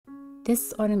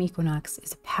This autumn equinox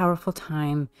is a powerful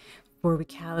time for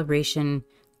recalibration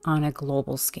on a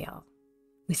global scale,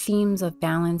 with themes of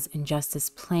balance and justice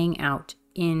playing out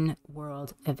in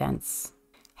world events.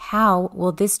 How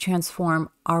will this transform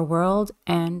our world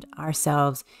and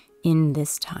ourselves in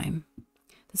this time?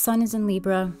 The sun is in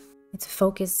Libra. Its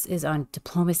focus is on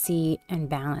diplomacy and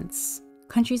balance.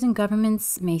 Countries and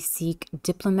governments may seek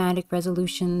diplomatic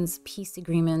resolutions, peace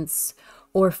agreements,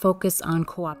 or focus on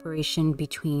cooperation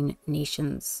between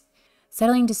nations,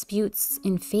 settling disputes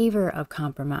in favor of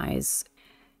compromise.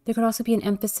 There could also be an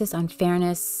emphasis on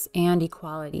fairness and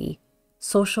equality.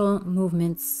 Social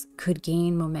movements could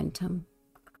gain momentum.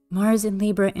 Mars in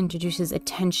Libra introduces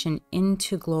attention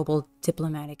into global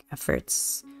diplomatic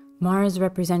efforts. Mars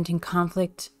representing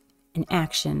conflict and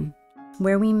action.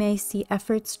 Where we may see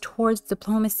efforts towards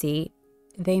diplomacy,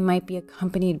 they might be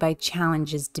accompanied by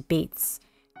challenges, debates,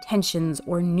 tensions,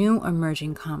 or new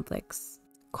emerging conflicts,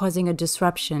 causing a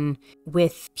disruption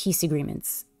with peace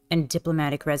agreements and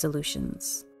diplomatic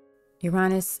resolutions.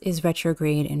 Uranus is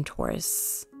retrograde in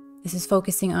Taurus. This is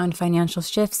focusing on financial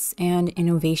shifts and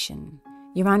innovation.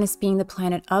 Uranus being the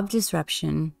planet of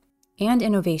disruption and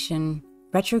innovation,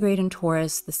 retrograde in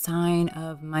Taurus, the sign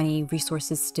of money,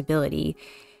 resources, stability,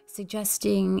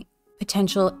 suggesting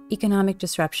potential economic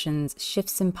disruptions,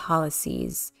 shifts in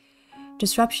policies,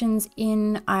 disruptions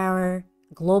in our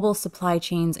global supply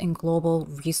chains and global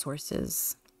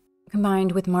resources.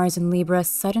 Combined with Mars in Libra,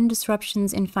 sudden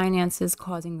disruptions in finances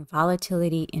causing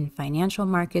volatility in financial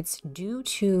markets due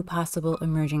to possible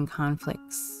emerging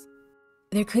conflicts.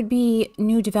 There could be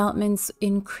new developments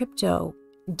in crypto,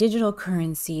 digital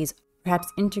currencies,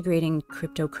 perhaps integrating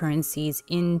cryptocurrencies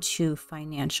into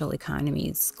financial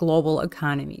economies, global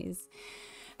economies.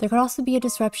 There could also be a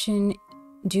disruption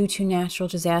due to natural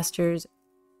disasters.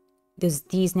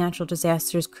 These natural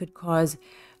disasters could cause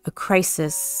a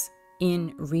crisis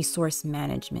in resource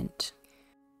management.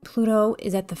 Pluto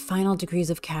is at the final degrees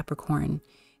of Capricorn.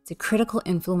 It's a critical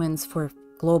influence for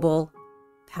global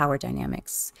power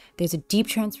dynamics. There's a deep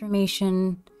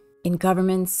transformation in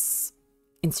governments,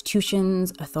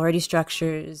 institutions, authority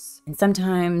structures, and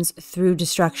sometimes through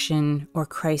destruction or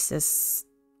crisis,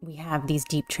 we have these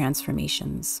deep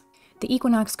transformations. The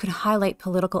equinox could highlight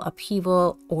political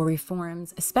upheaval or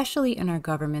reforms, especially in our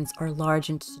governments or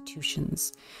large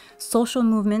institutions. Social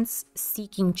movements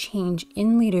seeking change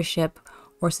in leadership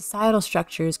or societal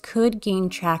structures could gain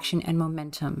traction and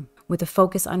momentum with a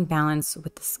focus on balance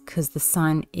because the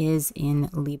sun is in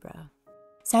Libra.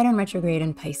 Saturn retrograde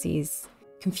in Pisces.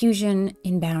 Confusion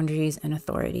in boundaries and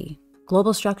authority.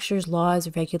 Global structures,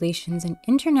 laws, regulations, and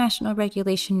international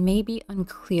regulation may be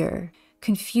unclear.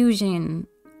 Confusion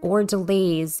or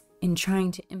delays in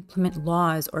trying to implement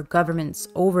laws or governments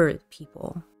over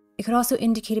people. It could also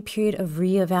indicate a period of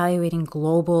reevaluating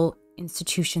global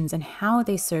institutions and how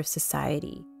they serve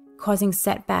society, causing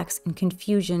setbacks and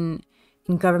confusion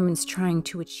in governments trying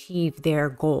to achieve their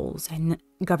goals and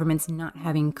governments not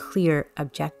having clear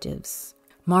objectives.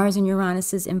 Mars and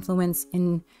Uranus's influence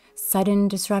in sudden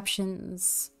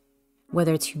disruptions,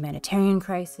 whether it's humanitarian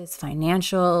crisis,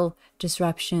 financial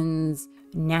disruptions,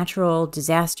 natural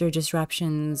disaster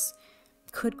disruptions,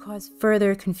 could cause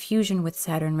further confusion with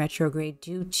Saturn retrograde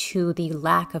due to the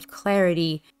lack of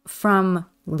clarity from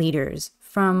leaders,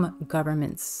 from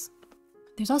governments.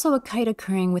 There's also a kite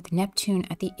occurring with Neptune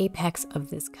at the apex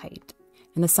of this kite,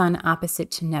 and the sun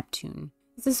opposite to Neptune.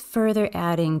 This is further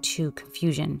adding to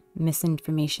confusion,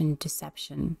 misinformation,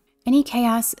 deception. Any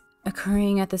chaos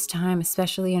occurring at this time,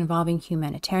 especially involving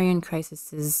humanitarian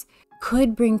crises,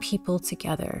 could bring people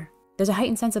together. There's a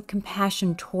heightened sense of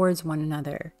compassion towards one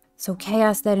another. So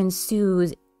chaos that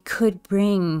ensues could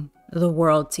bring the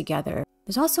world together.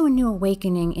 There's also a new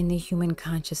awakening in the human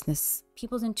consciousness.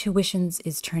 People's intuitions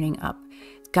is turning up,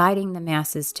 guiding the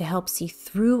masses to help see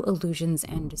through illusions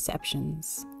and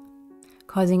deceptions,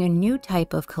 causing a new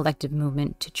type of collective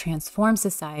movement to transform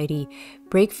society,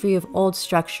 break free of old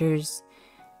structures.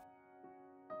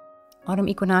 Autumn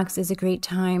equinox is a great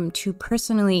time to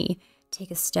personally take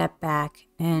a step back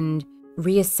and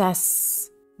reassess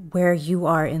where you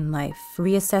are in life,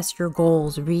 reassess your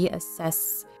goals,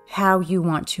 reassess how you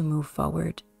want to move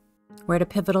forward. We're at a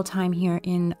pivotal time here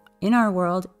in our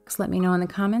world. Just let me know in the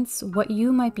comments what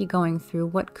you might be going through,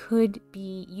 what could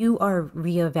be you are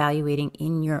reevaluating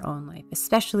in your own life,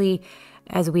 especially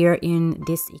as we are in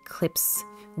this eclipse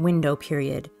window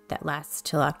period that lasts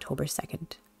till October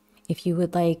 2nd. If you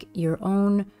would like your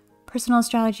own personal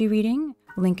astrology reading,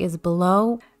 link is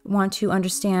below. Want to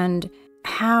understand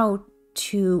how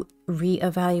to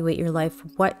reevaluate your life,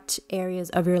 what areas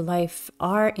of your life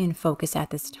are in focus at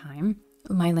this time,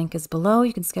 my link is below.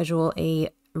 You can schedule a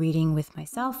reading with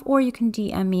myself, or you can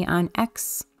DM me on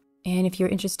X. And if you're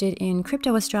interested in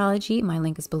crypto astrology, my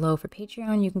link is below for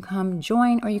Patreon. You can come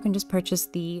join, or you can just purchase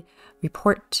the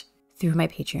report through my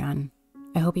Patreon.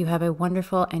 I hope you have a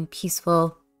wonderful and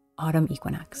peaceful autumn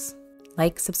equinox.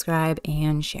 Like, subscribe,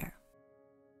 and share.